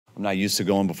I'm not used to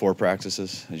going before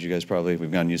practices, as you guys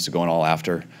we've gotten used to going all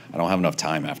after. I don't have enough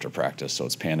time after practice, so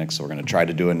it's panic, so we're going to try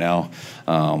to do it now.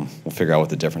 We'll figure out what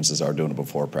the differences are doing it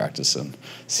before practice and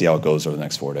see how it goes over the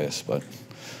next 4 days. But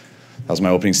that was my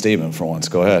opening statement for once.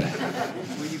 Go ahead.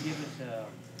 Will you give us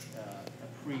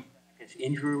a pre-practice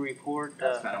injury report?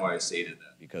 That's kind of why I stated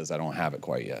that. Because I don't have it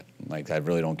quite yet. Like, I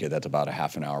really don't get that to about a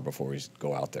half an hour before we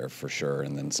go out there for sure,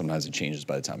 and then sometimes it changes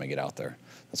by the time I get out there.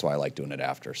 That's why I like doing it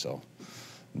after, so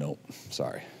nope,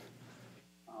 sorry.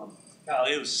 Kyle,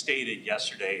 it was stated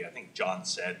yesterday, I think John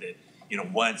said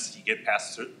that, once you get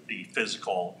past the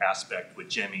physical aspect with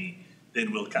Jimmy,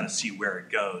 then we'll kind of see where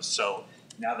it goes. So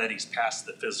now that he's passed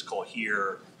the physical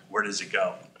here, where does it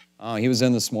go? He was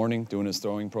in this morning doing his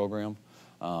throwing program.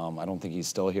 I don't think he's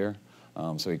still here.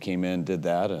 So he came in, did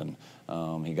that, and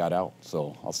he got out.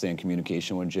 So I'll stay in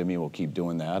communication with Jimmy. We'll keep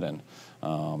doing that and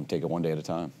take it one day at a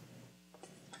time.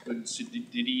 So did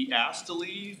he ask to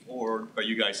leave, or are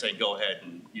you guys saying go ahead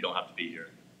and you don't have to be here?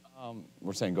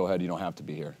 We're saying go ahead, you don't have to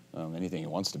be here. Anything he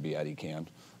wants to be at, he can.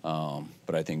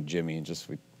 But I think Jimmy,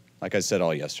 like I said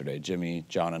all yesterday, Jimmy,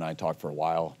 John, and I talked for a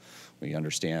while. We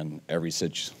understand every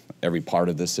part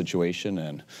of this situation,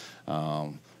 and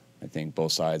I think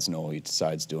both sides know each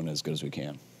side's doing it as good as we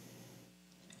can.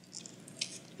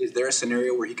 Is there a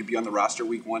scenario where he could be on the roster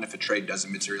week 1 if a trade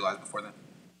doesn't materialize before then?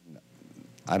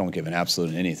 I don't give an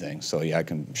absolute anything. So, yeah,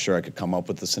 I'm sure I could come up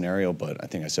with the scenario, but I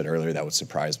think I said earlier that would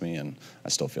surprise me, and I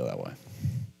still feel that way.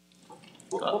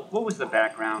 What was the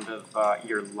background of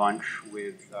your lunch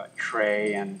with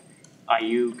Trey and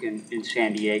Ayuk in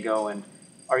San Diego? And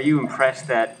are you impressed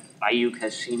that Ayuk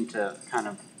has seemed to kind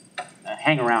of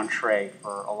hang around Trey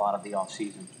for a lot of the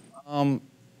offseason?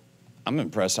 I'm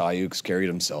impressed how Ayuk's carried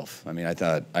himself. I mean, I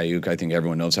think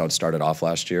everyone knows how it started off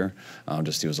last year.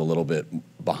 He was a little bit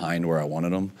behind where I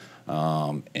wanted him.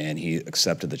 And he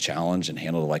accepted the challenge and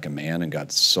handled it like a man and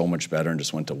got so much better and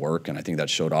just went to work. And I think that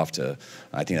showed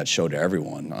to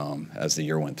everyone as the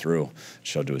year went through. It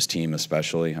showed to his team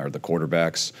especially, or the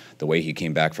quarterbacks, the way he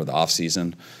came back for the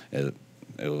offseason. It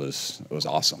was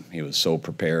awesome. He was so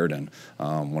prepared and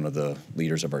one of the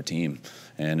leaders of our team.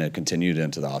 And it continued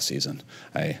into the offseason.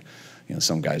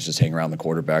 Some guys just hang around the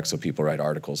quarterback so people write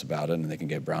articles about it and they can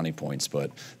get brownie points, but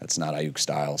that's not Ayuk's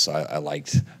style. So I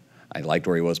liked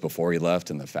where he was before he left,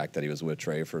 and the fact that he was with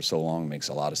Trey for so long makes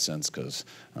a lot of sense because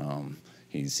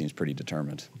he seems pretty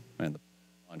determined. And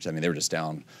they were just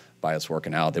down by us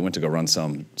working out. They went to go run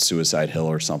some suicide hill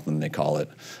or something, they call it.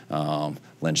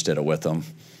 Lynch did it with them.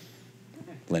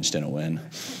 Lynch didn't win.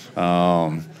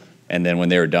 And then when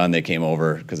they were done, they came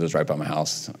over because it was right by my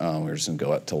house. We were just going to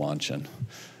go out to lunch, and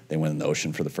they went in the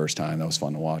ocean for the first time. That was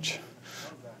fun to watch.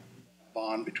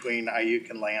 Bond between Ayuk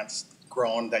and Lance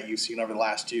grown that you've seen over the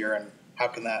last year, and how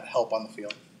can that help on the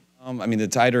field? The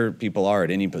tighter people are at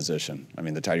any position,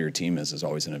 the tighter your team is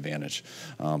always an advantage.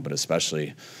 But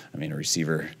especially, a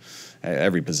receiver,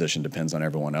 every position depends on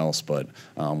everyone else. But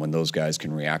when those guys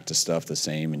can react to stuff the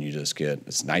same, and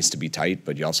it's nice to be tight,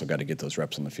 but you also got to get those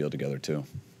reps on the field together too.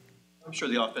 I'm sure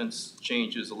the offense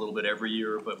changes a little bit every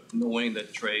year, but knowing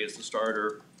that Trey is the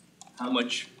starter, how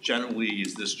much generally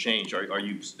is this change?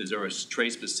 Is there a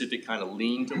Trey-specific kind of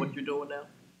lean to what you're doing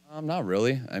now? Not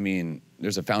really.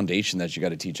 There's a foundation that you got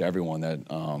to teach everyone that,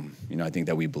 I think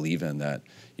that we believe in, that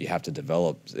you have to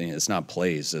develop. It's not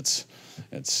plays.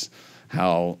 It's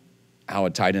how a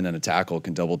tight end and a tackle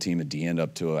can double team a D end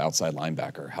up to an outside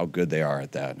linebacker, how good they are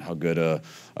at that, how good a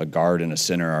guard and a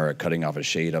center are at cutting off a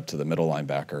shade up to the middle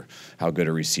linebacker, how good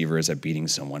a receiver is at beating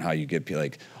someone, how you get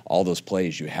all those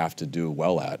plays you have to do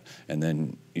well at, and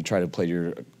then you try to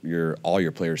play all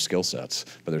your players' skill sets.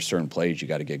 But there's certain plays you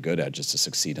got to get good at just to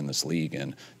succeed in this league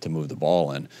and to move the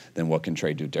ball. And then what can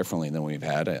Trey do differently than we've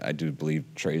had? I do believe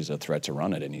Trey's a threat to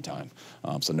run at any time.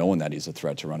 So knowing that he's a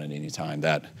threat to run at any time,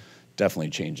 that definitely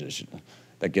changes.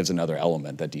 That gives another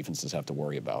element that defenses have to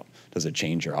worry about. Does it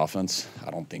change your offense?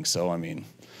 I don't think so.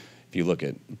 If you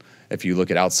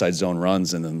look at outside zone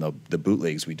runs and then the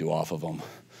bootlegs we do off of them,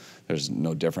 there's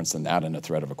no difference than that in a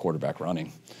threat of a quarterback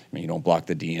running. You don't block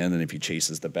the D end, and if he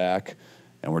chases the back,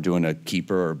 and we're doing a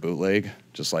keeper or bootleg,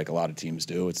 just like a lot of teams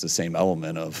do, it's the same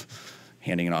element of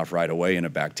handing it off right away and a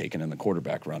back taken and the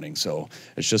quarterback running. So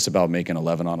it's just about making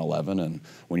 11 on 11, and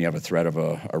when you have a threat of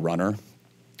a runner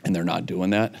and they're not doing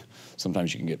that,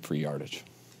 sometimes you can get free yardage.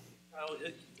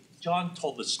 John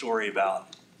told the story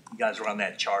about you guys were on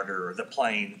that charter or the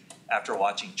plane after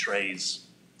watching Trey's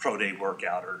pro day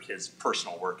workout or his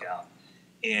personal workout,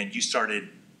 and you started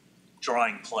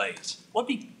drawing plays. What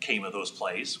became of those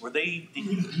plays? Did you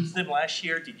use them last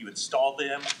year? Did you install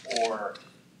them? Or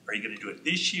are you going to do it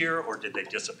this year, or did they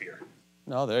disappear?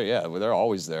 No, they're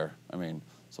always there.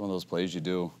 some of those plays you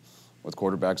do with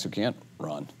quarterbacks who can't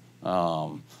run.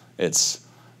 It's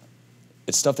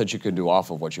stuff that you could do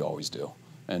off of what you always do.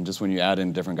 And just when you add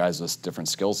in different guys with different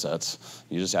skill sets,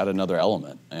 you just add another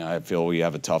element. And I feel we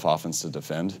have a tough offense to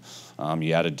defend.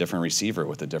 You add a different receiver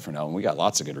with a different element. We got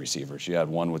lots of good receivers. You had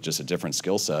one with just a different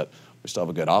skill set. We still have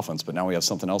a good offense, but now we have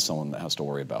something else someone has to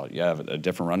worry about. You have a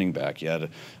different running back. You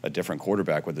had a different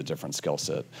quarterback with a different skill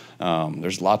set.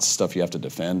 There's lots of stuff you have to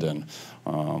defend, and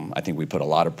I think we put a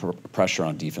lot of pressure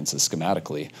on defenses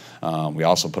schematically. We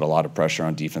also put a lot of pressure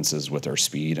on defenses with our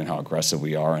speed and how aggressive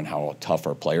we are and how tough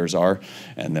our players are.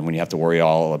 And then when you have to worry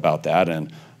all about that,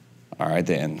 and all right,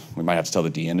 then we might have to tell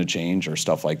the DN to change or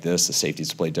stuff like this, the safeties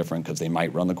to play different because they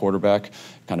might run the quarterback,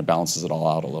 kind of balances it all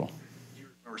out a little.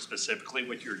 Or specifically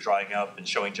what you're drawing up and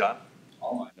showing John?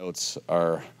 All my notes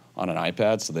are on an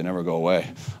iPad, so they never go away.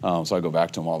 So I go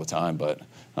back to them all the time, but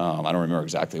I don't remember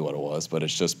exactly what it was. But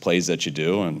it's just plays that you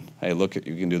do, and hey, look,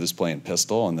 you can do this play in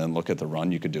pistol, and then look at the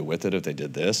run you could do with it if they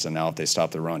did this, and now if they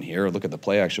stop the run here, look at the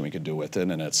play action we could do with it,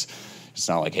 and it's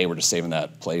not like, hey, we're just saving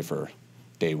that play for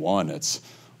day one.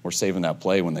 We're saving that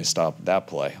play when they stop that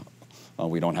play.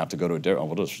 We don't have to go to a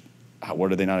different.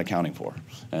 What are they not accounting for?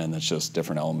 And it's just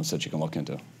different elements that you can look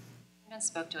into. Brandon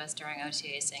spoke to us during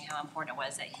OTA saying how important it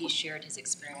was that he shared his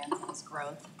experience and his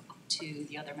growth to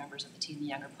the other members of the team, the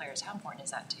younger players. How important is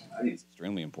that to you? I think it's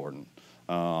extremely important.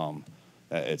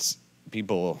 It's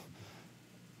people,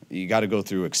 you got to go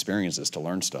through experiences to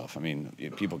learn stuff. I mean,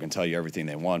 people can tell you everything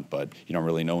they want, but you don't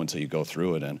really know until you go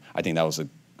through it. And I think that was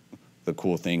the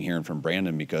cool thing hearing from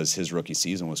Brandon, because his rookie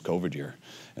season was COVID year.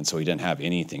 And so he didn't have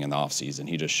anything in the offseason.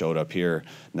 He just showed up here,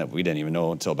 and that we didn't even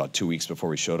know until about 2 weeks before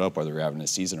we showed up whether we were having a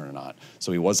season or not.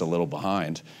 So he was a little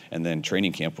behind. And then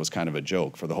training camp was kind of a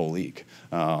joke for the whole league.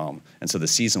 And so the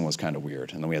season was kind of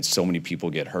weird. And then we had so many people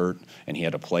get hurt, and he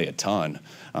had to play a ton.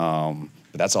 But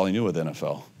that's all he knew with the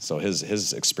NFL. So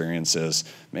his experience is,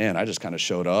 man, I just kind of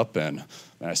showed up, and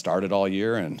I started all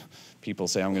year, and people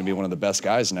say I'm going to be one of the best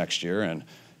guys next year. And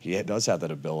he does have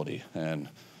that ability,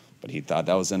 but he thought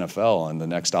that was NFL. And the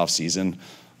next off season,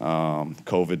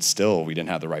 COVID still, we didn't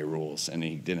have the right rules, and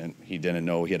he didn't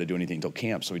know he had to do anything until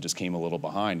camp, so he just came a little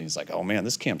behind. He's like, oh man,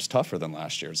 this camp's tougher than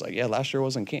last year. It's like, yeah, last year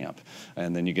wasn't camp.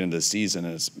 And then you get into the season,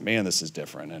 and it's, man, this is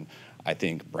different. And I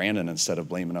think Brandon, instead of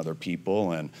blaming other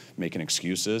people and making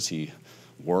excuses, he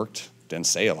worked, didn't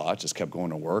say a lot, just kept going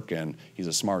to work. And he's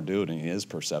a smart dude, and he is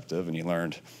perceptive, and he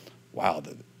learned, wow,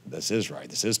 this is right.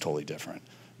 This is totally different.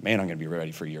 Man, I'm going to be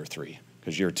ready for year 3,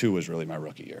 because year 2 was really my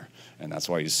rookie year. And that's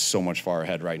why he's so much far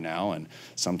ahead right now. And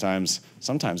sometimes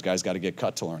guys got to get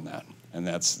cut to learn that. And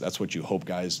that's what you hope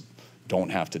guys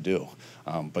don't have to do.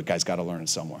 But guys got to learn it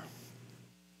somewhere.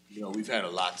 You know, we've had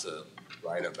a lot to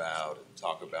write about and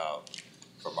talk about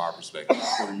from our perspective.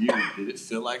 For you, did it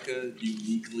feel like a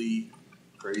uniquely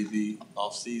crazy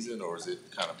offseason, or is it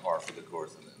kind of par for the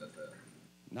course in the NFL?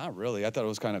 Not really. I thought it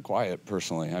was kind of quiet,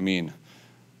 personally. I mean,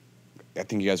 I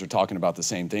think you guys were talking about the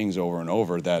same things over and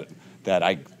over. That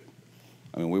I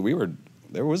mean, we were,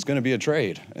 there was going to be a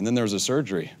trade, and then there was a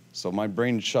surgery. So my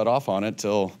brain shut off on it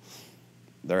till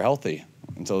they're healthy,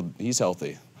 until he's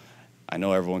healthy. I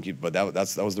know everyone but that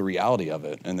was the reality of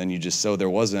it. And then it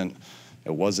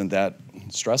wasn't that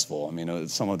stressful. I mean,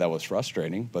 some of that was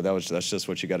frustrating, but that's just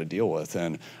what you got to deal with.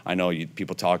 And I know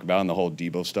people talk about, and the whole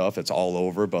Debo stuff, it's all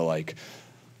over, but like,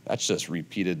 that's just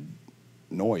repeated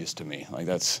noise to me. Like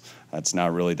that's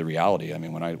not really the reality. I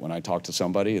mean, when I talk to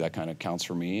somebody, that kind of counts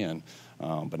for me, and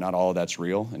but not all of that's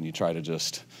real. And you try to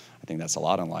I think that's a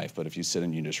lot in life. But if you sit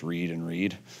and you just read and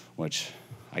read, which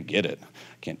I get it,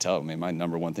 I can't tell. I mean, my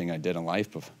number one thing I did in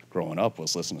life growing up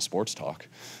was listen to sports talk.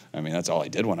 I mean, that's all I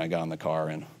did when I got in the car,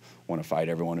 and want to fight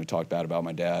everyone who talked bad about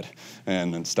my dad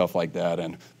and stuff like that.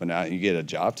 But now you get a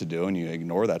job to do, and you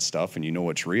ignore that stuff, and you know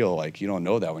what's real. Like, you don't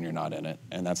know that when you're not in it,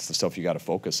 and that's the stuff you got to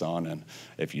focus on. And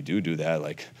if you do that,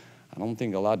 like, I don't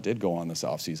think a lot did go on this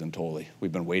offseason totally.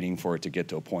 We've been waiting for it to get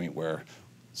to a point where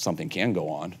something can go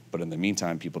on, but in the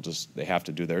meantime, people they have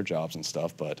to do their jobs and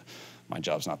stuff. But my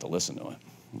job's not to listen to it.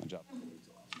 My job.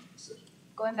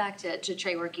 Going back to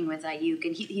Trey working with Ayuk,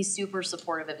 and he's super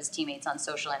supportive of his teammates on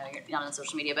social. I know you're not on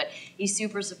social media, but he's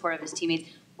super supportive of his teammates.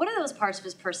 What are those parts of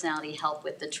his personality help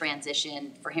with the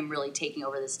transition for him really taking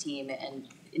over this team and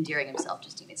endearing himself to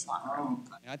his teammates longer?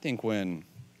 I think when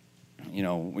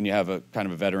you have a kind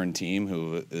of a veteran team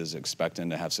who is expecting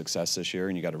to have success this year,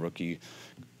 and you got a rookie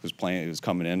who's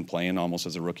coming in playing almost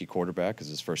as a rookie quarterback, because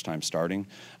his first time starting,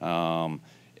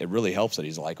 it really helps that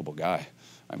he's a likable guy.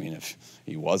 I mean, if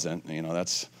he wasn't,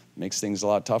 that's makes things a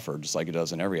lot tougher, just like it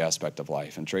does in every aspect of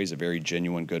life. And Trey's a very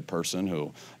genuine, good person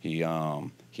who he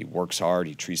works hard.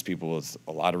 He treats people with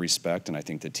a lot of respect, and I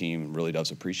think the team really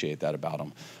does appreciate that about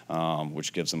him,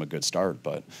 which gives him a good start.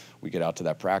 But we get out to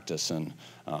that practice, and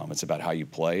it's about how you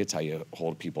play. It's how you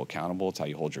hold people accountable. It's how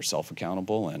you hold yourself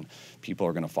accountable, and people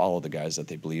are going to follow the guys that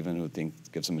they believe in, who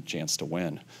think gives them a chance to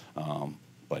win.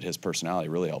 But his personality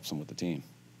really helps him with the team.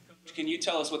 Can you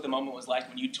tell us what the moment was like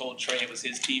when you told Trey it was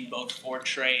his team, both for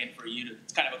Trey and for you?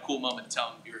 It's kind of a cool moment to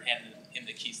tell him you were handing him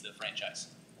the keys to the franchise.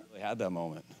 I really had that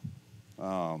moment.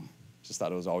 Just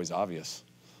thought it was always obvious.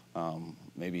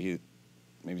 Maybe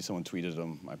someone tweeted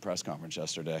him my press conference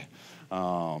yesterday.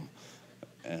 And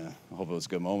I hope it was a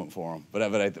good moment for him. But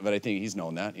I think he's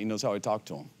known that. He knows how I talk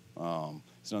to him.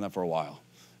 He's known that for a while,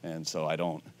 and so I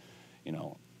don't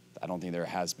think there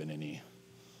has been any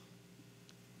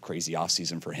crazy off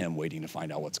season for him waiting to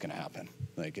find out what's going to happen.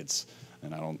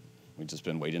 We've just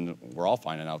been waiting. We're all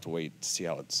finding out to wait to see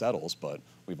how it settles, but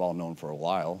we've all known for a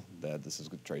while that this is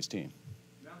Trey's team.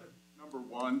 Now that number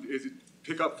one, is it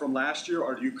pick up from last year,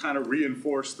 or do you kind of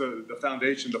reinforce the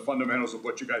foundation, the fundamentals of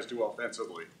what you guys do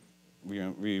offensively?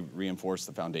 We reinforce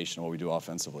the foundation of what we do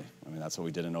offensively. I mean, that's what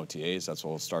we did in OTAs. That's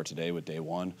what we'll start today with day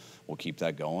one. We'll keep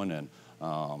that going, and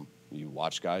you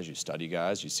watch guys, you study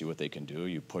guys, you see what they can do,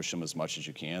 you push them as much as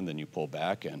you can, then you pull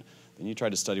back, and then you try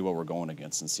to study what we're going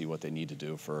against and see what they need to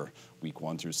do for week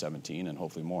 1 through 17 and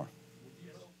hopefully more.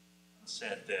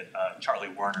 Said that Charlie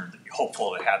Werner, that you're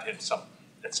hopeful to have him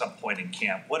at some point in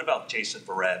camp. What about Jason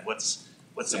Verrett? What's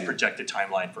the projected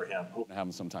timeline for him? Hoping to have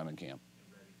him sometime in camp.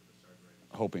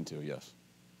 Hoping to, yes.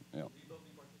 Yeah.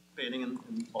 Participating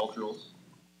in all drills?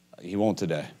 He won't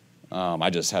today. I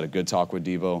just had a good talk with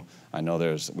Devo.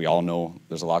 We all know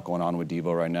there's a lot going on with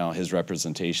Devo right now. His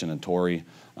representation and Torrey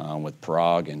with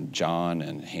Parag and John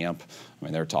and Hamp, I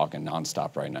mean, they're talking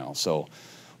nonstop right now. So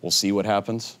we'll see what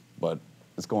happens, but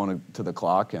it's going to the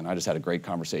clock, and I just had a great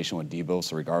conversation with Devo,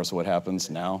 so regardless of what happens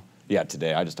now,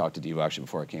 today I just talked to Devo actually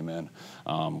before I came in.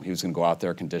 He was going to go out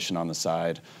there, condition on the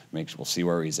side, we'll see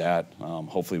where he's at.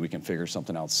 Hopefully we can figure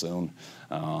something out soon,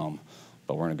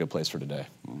 but we're in a good place for today.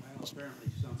 Apparently,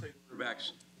 some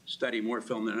quarterbacks study more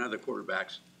film than other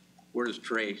quarterbacks. Where does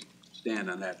Trey stand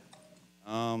on that?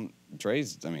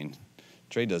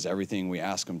 Trey does everything we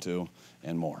ask him to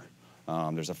and more.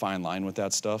 There's a fine line with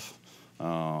that stuff.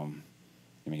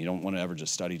 You don't want to ever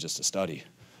just study just to study.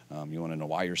 You want to know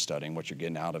why you're studying, what you're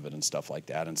getting out of it, and stuff like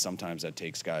that. And sometimes that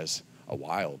takes guys a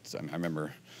while. I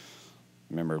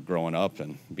remember growing up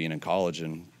and being in college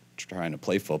and trying to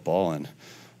play football, and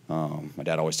my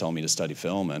dad always telling me to study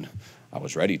film, and I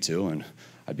was ready to, and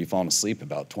I'd be falling asleep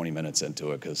about 20 minutes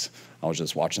into it because I was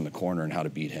just watching the corner and how to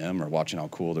beat him, or watching how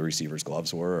cool the receiver's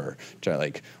gloves were, or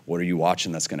what are you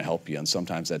watching that's going to help you? And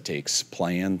sometimes that takes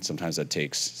playing, sometimes that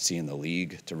takes seeing the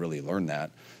league to really learn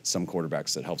that. Some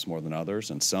quarterbacks that helps more than others,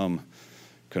 and some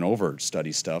can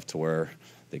overstudy stuff to where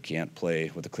they can't play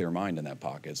with a clear mind in that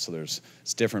pocket. So it's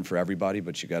different for everybody,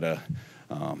 but you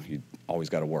always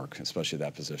got to work, especially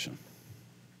that position.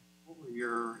 What were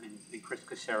your and Chris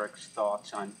Kaceric's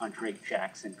thoughts on Drake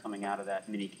Jackson coming out of that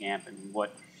mini camp, and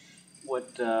what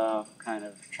kind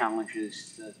of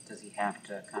challenges does he have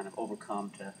to kind of overcome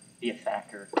to be a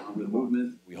factor on the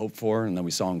movement? We hoped for, and then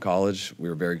we saw in college, we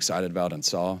were very excited about and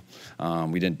saw.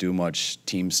 We didn't do much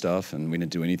team stuff, and we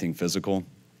didn't do anything physical.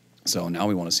 So now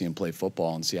we want to see him play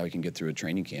football and see how he can get through a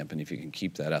training camp, and if he can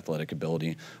keep that athletic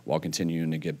ability while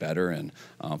continuing to get better and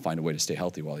find a way to stay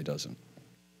healthy while he doesn't.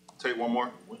 Take one more.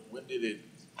 When did it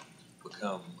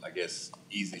become, I guess,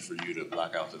 easy for you to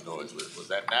block out the noise? Was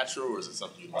that natural, or is it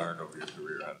something you learned over your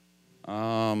career?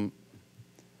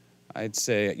 I'd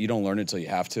say you don't learn it until you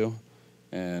have to.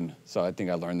 And so I think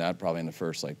I learned that probably in the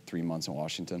first 3 months in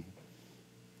Washington.